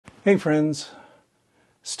Hey friends,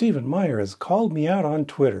 Stephen Meyer has called me out on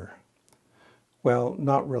Twitter. Well,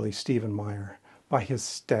 not really Stephen Meyer, by his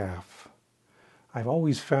staff. I've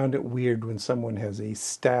always found it weird when someone has a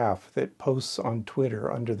staff that posts on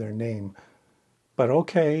Twitter under their name. But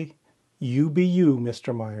okay, you be you,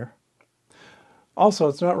 Mr. Meyer. Also,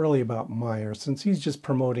 it's not really about Meyer, since he's just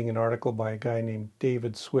promoting an article by a guy named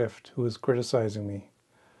David Swift, who is criticizing me.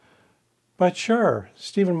 But sure,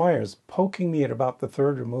 Stephen Meyer's poking me at about the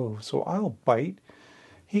third remove, so I'll bite.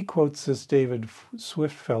 He quotes this David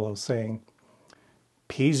Swift fellow saying,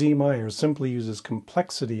 P.Z. Meyer simply uses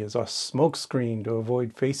complexity as a smokescreen to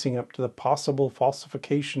avoid facing up to the possible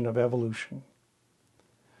falsification of evolution.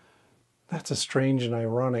 That's a strange and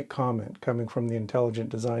ironic comment coming from the intelligent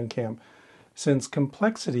design camp, since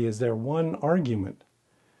complexity is their one argument.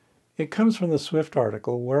 It comes from the Swift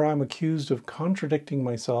article where I'm accused of contradicting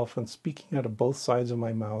myself and speaking out of both sides of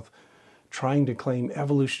my mouth, trying to claim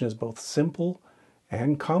evolution is both simple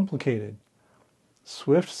and complicated.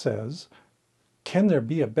 Swift says, can there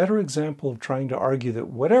be a better example of trying to argue that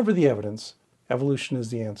whatever the evidence, evolution is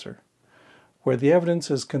the answer? Where the evidence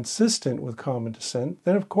is consistent with common descent,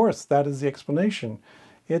 then of course that is the explanation.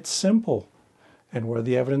 It's simple. And where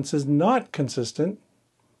the evidence is not consistent,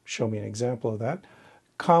 show me an example of that,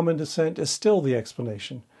 common descent is still the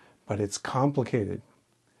explanation, but it's complicated.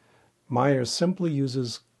 Meyer simply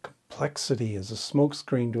uses complexity as a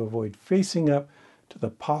smokescreen to avoid facing up to the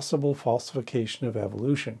possible falsification of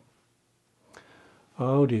evolution.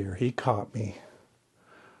 Oh dear, he caught me.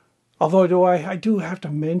 Although I do have to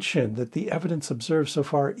mention that the evidence observed so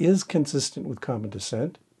far is consistent with common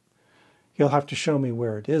descent. He'll have to show me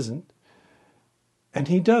where it isn't. And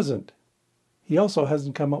he doesn't. He also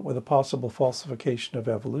hasn't come up with a possible falsification of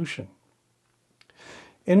evolution.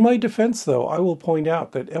 In my defense, though, I will point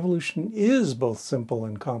out that evolution is both simple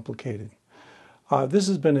and complicated. This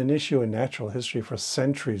has been an issue in natural history for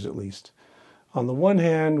centuries at least. On the one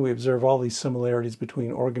hand, we observe all these similarities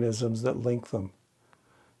between organisms that link them.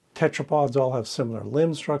 Tetrapods all have similar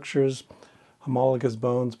limb structures, homologous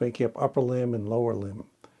bones making up upper limb and lower limb.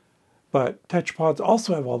 But tetrapods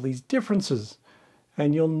also have all these differences,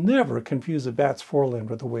 and you'll never confuse a bat's forelimb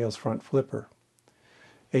with a whale's front flipper.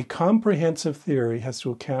 A comprehensive theory has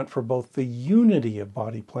to account for both the unity of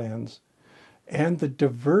body plans and the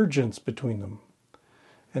divergence between them.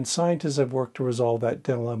 And scientists have worked to resolve that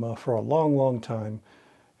dilemma for a long, long time,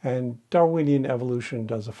 and Darwinian evolution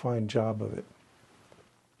does a fine job of it.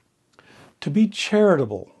 To be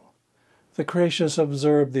charitable, the creationists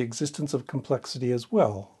observe the existence of complexity as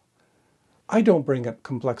well. I don't bring up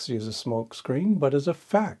complexity as a smokescreen, but as a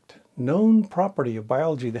fact, known property of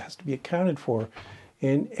biology that has to be accounted for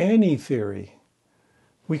in any theory.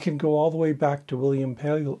 We can go all the way back to William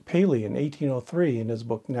Paley in 1803 in his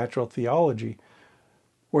book Natural Theology,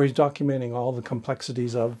 where he's documenting all the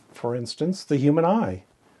complexities of, for instance, the human eye.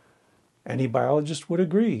 Any biologist would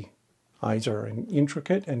agree. Eyes are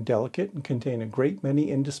intricate and delicate and contain a great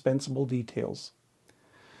many indispensable details.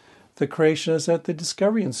 The creationists at the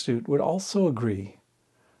Discovery Institute would also agree.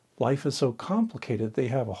 Life is so complicated they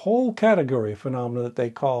have a whole category of phenomena that they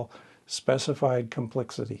call specified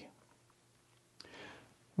complexity.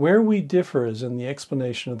 Where we differ is in the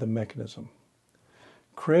explanation of the mechanism.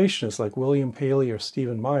 Creationists like William Paley or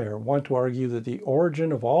Stephen Meyer want to argue that the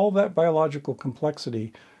origin of all that biological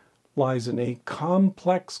complexity lies in a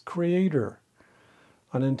complex creator,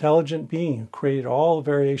 an intelligent being who created all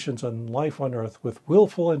variations on life on Earth with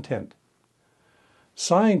willful intent.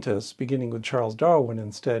 Scientists, beginning with Charles Darwin,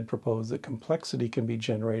 instead propose that complexity can be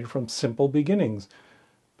generated from simple beginnings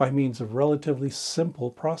by means of relatively simple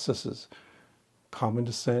processes, common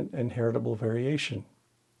descent and heritable variation.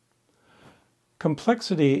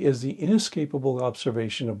 Complexity is the inescapable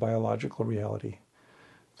observation of biological reality.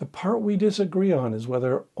 The part we disagree on is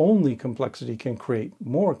whether only complexity can create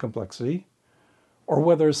more complexity, or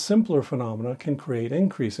whether simpler phenomena can create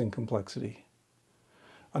increasing complexity.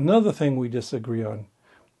 Another thing we disagree on,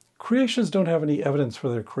 creationists don't have any evidence for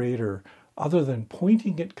their creator other than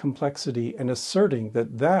pointing at complexity and asserting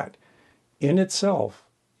that that, in itself,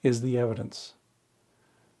 is the evidence.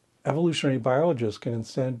 Evolutionary biologists can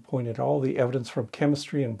instead point at all the evidence from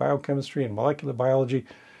chemistry and biochemistry and molecular biology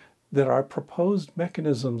that our proposed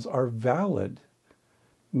mechanisms are valid,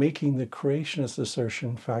 making the creationist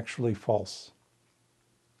assertion factually false.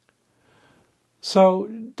 So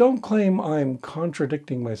don't claim I'm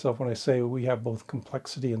contradicting myself when I say we have both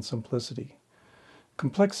complexity and simplicity.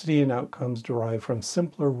 Complexity and outcomes derive from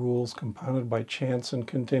simpler rules compounded by chance and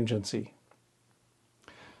contingency.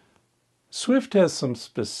 Swift has some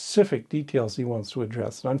specific details he wants to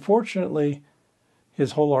address, and unfortunately,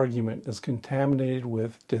 His whole argument is contaminated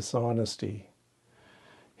with dishonesty.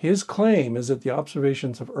 His claim is that the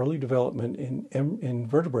observations of early development in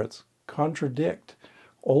invertebrates contradict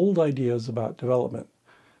old ideas about development.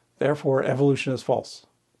 Therefore, evolution is false.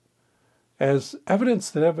 As evidence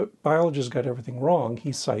that biologists got everything wrong,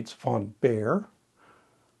 he cites von Baer,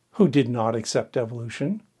 who did not accept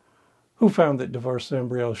evolution, who found that diverse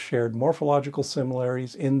embryos shared morphological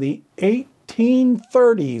similarities in the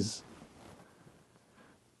 1830s,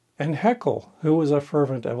 and Haeckel, who was a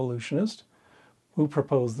fervent evolutionist, who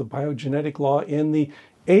proposed the biogenetic law in the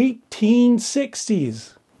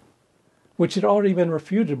 1860s, which had already been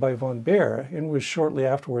refuted by von Baer and was shortly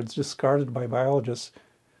afterwards discarded by biologists,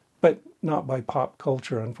 but not by pop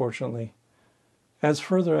culture, unfortunately, as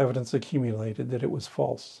further evidence accumulated that it was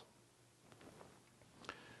false.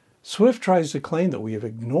 Swift tries to claim that we have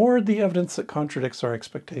ignored the evidence that contradicts our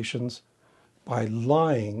expectations by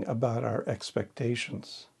lying about our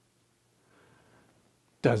expectations.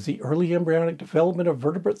 Does the early embryonic development of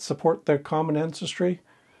vertebrates support their common ancestry?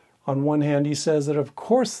 On one hand, he says that of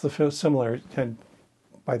course the similarity, and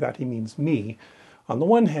by that he means me. On the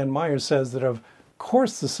one hand, Myers says that of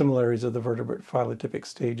course the similarities of the vertebrate phylotypic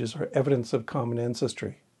stages are evidence of common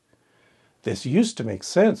ancestry. This used to make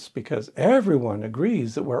sense because everyone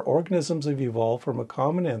agrees that where organisms have evolved from a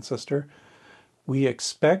common ancestor, we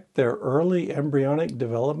expect their early embryonic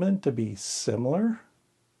development to be similar.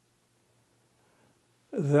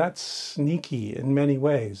 That's sneaky in many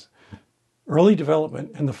ways. Early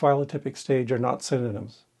development and the phylotypic stage are not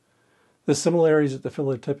synonyms. The similarities at the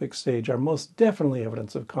phylotypic stage are most definitely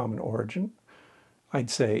evidence of common origin. I'd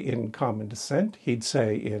say in common descent, he'd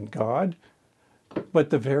say in God. But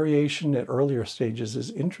the variation at earlier stages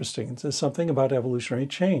is interesting. It says something about evolutionary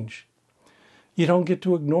change. You don't get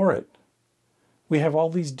to ignore it. We have all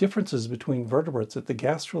these differences between vertebrates at the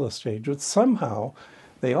gastrula stage, but somehow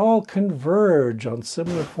they all converge on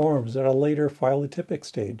similar forms at a later phylotypic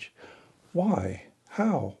stage. Why?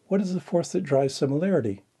 How? What is the force that drives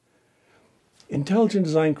similarity? Intelligent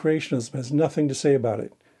design creationism has nothing to say about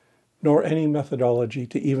it, nor any methodology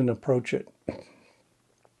to even approach it.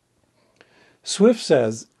 Swift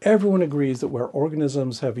says, everyone agrees that where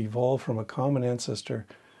organisms have evolved from a common ancestor,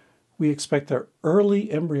 we expect their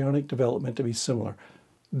early embryonic development to be similar.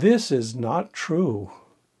 This is not true.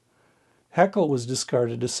 Haeckel was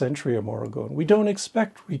discarded a century or more ago, and we don't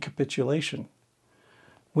expect recapitulation.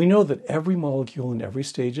 We know that every molecule in every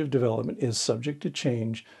stage of development is subject to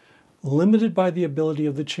change, limited by the ability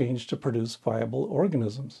of the change to produce viable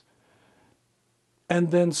organisms.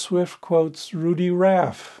 And then Swift quotes Rudy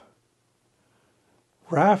Raff.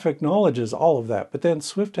 Raff acknowledges all of that, but then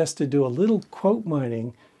Swift has to do a little quote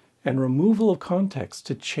mining and removal of context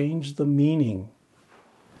to change the meaning.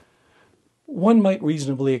 One might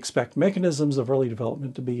reasonably expect mechanisms of early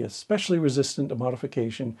development to be especially resistant to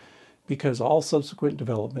modification because all subsequent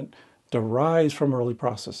development derives from early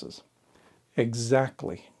processes.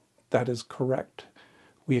 Exactly. That is correct.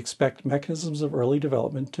 We expect mechanisms of early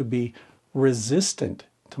development to be resistant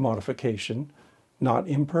to modification, not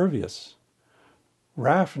impervious.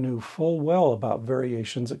 Raff knew full well about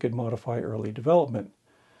variations that could modify early development.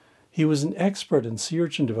 He was an expert in sea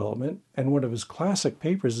urchin development, and one of his classic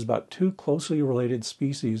papers is about two closely related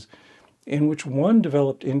species in which one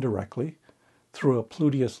developed indirectly through a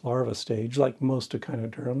pluteous larva stage, like most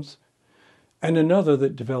echinoderms, and another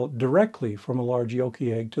that developed directly from a large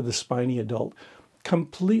yolky egg to the spiny adult,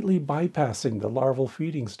 completely bypassing the larval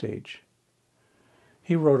feeding stage.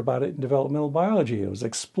 He wrote about it in Developmental Biology. It was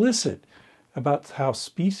explicit about how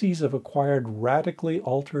species have acquired radically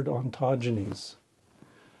altered ontogenies.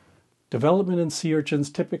 Development in sea urchins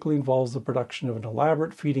typically involves the production of an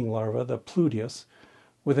elaborate feeding larva, the pluteus,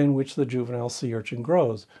 within which the juvenile sea urchin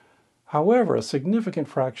grows. However, a significant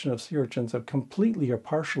fraction of sea urchins have completely or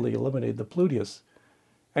partially eliminated the pluteus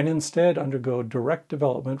and instead undergo direct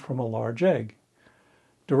development from a large egg.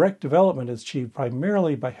 Direct development is achieved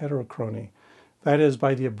primarily by heterochrony, that is,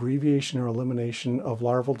 by the abbreviation or elimination of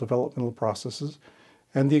larval developmental processes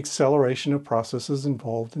and the acceleration of processes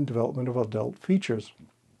involved in development of adult features.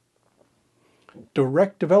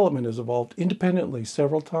 Direct development is evolved independently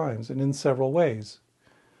several times and in several ways.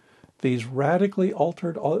 These radically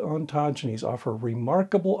altered ontogenies offer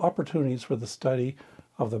remarkable opportunities for the study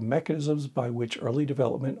of the mechanisms by which early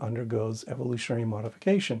development undergoes evolutionary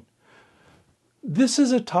modification. This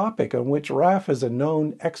is a topic on which Raff is a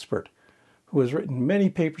known expert who has written many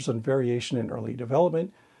papers on variation in early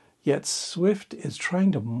development, yet Swift is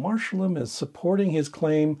trying to marshal him as supporting his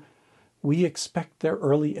claim, we expect their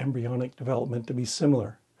early embryonic development to be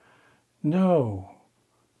similar. No,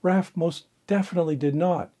 Raff most definitely did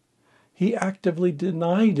not. He actively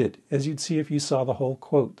denied it, as you'd see if you saw the whole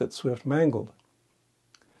quote that Swift mangled.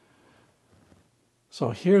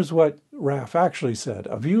 So here's what Raff actually said.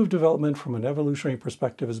 A view of development from an evolutionary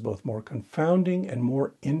perspective is both more confounding and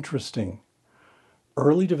more interesting.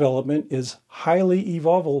 Early development is highly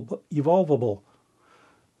evolvable.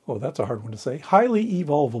 Oh, that's a hard one to say. Highly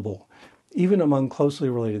evolvable, even among closely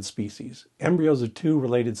related species. Embryos of two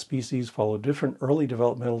related species follow different early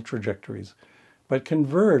developmental trajectories, but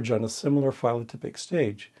converge on a similar phylotypic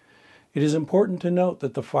stage. It is important to note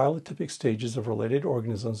that the phylotypic stages of related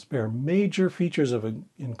organisms bear major features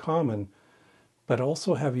in common, but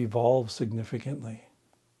also have evolved significantly.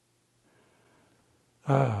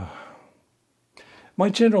 My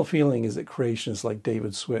general feeling is that creationists like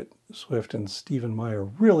David Swift and Stephen Meyer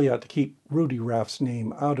really ought to keep Rudy Raff's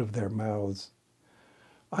name out of their mouths.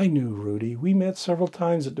 I knew Rudy. We met several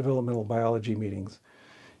times at developmental biology meetings.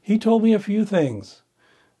 He told me a few things.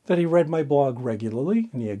 That he read my blog regularly,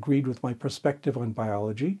 and he agreed with my perspective on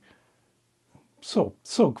biology. So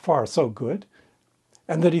far, so good.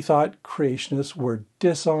 And that he thought creationists were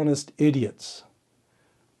dishonest idiots.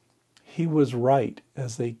 He was right,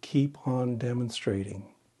 as they keep on demonstrating.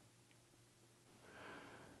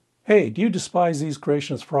 Hey, do you despise these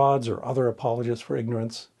creationist frauds or other apologists for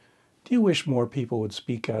ignorance? Do you wish more people would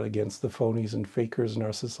speak out against the phonies and fakers in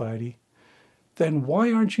our society? Then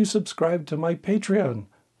why aren't you subscribed to my Patreon,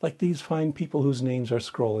 like these fine people whose names are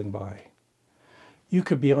scrolling by? You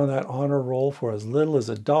could be on that honor roll for as little as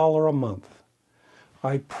 $1 a month.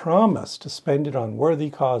 I promise to spend it on worthy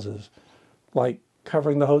causes, like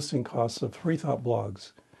covering the hosting costs of Free Thought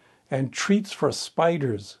blogs, and treats for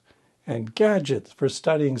spiders, and gadgets for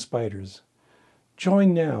studying spiders.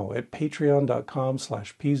 Join now at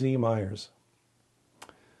patreon.com/pzmyers.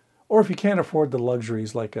 Or if you can't afford the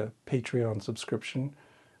luxuries like a Patreon subscription,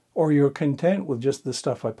 or you're content with just the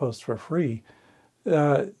stuff I post for free,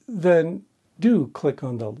 then do click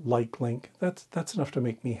on the like link. That's enough to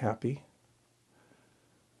make me happy.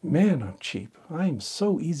 Man, I'm cheap. I'm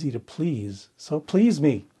so easy to please. So please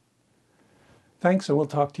me. Thanks, and we'll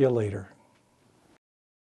talk to you later.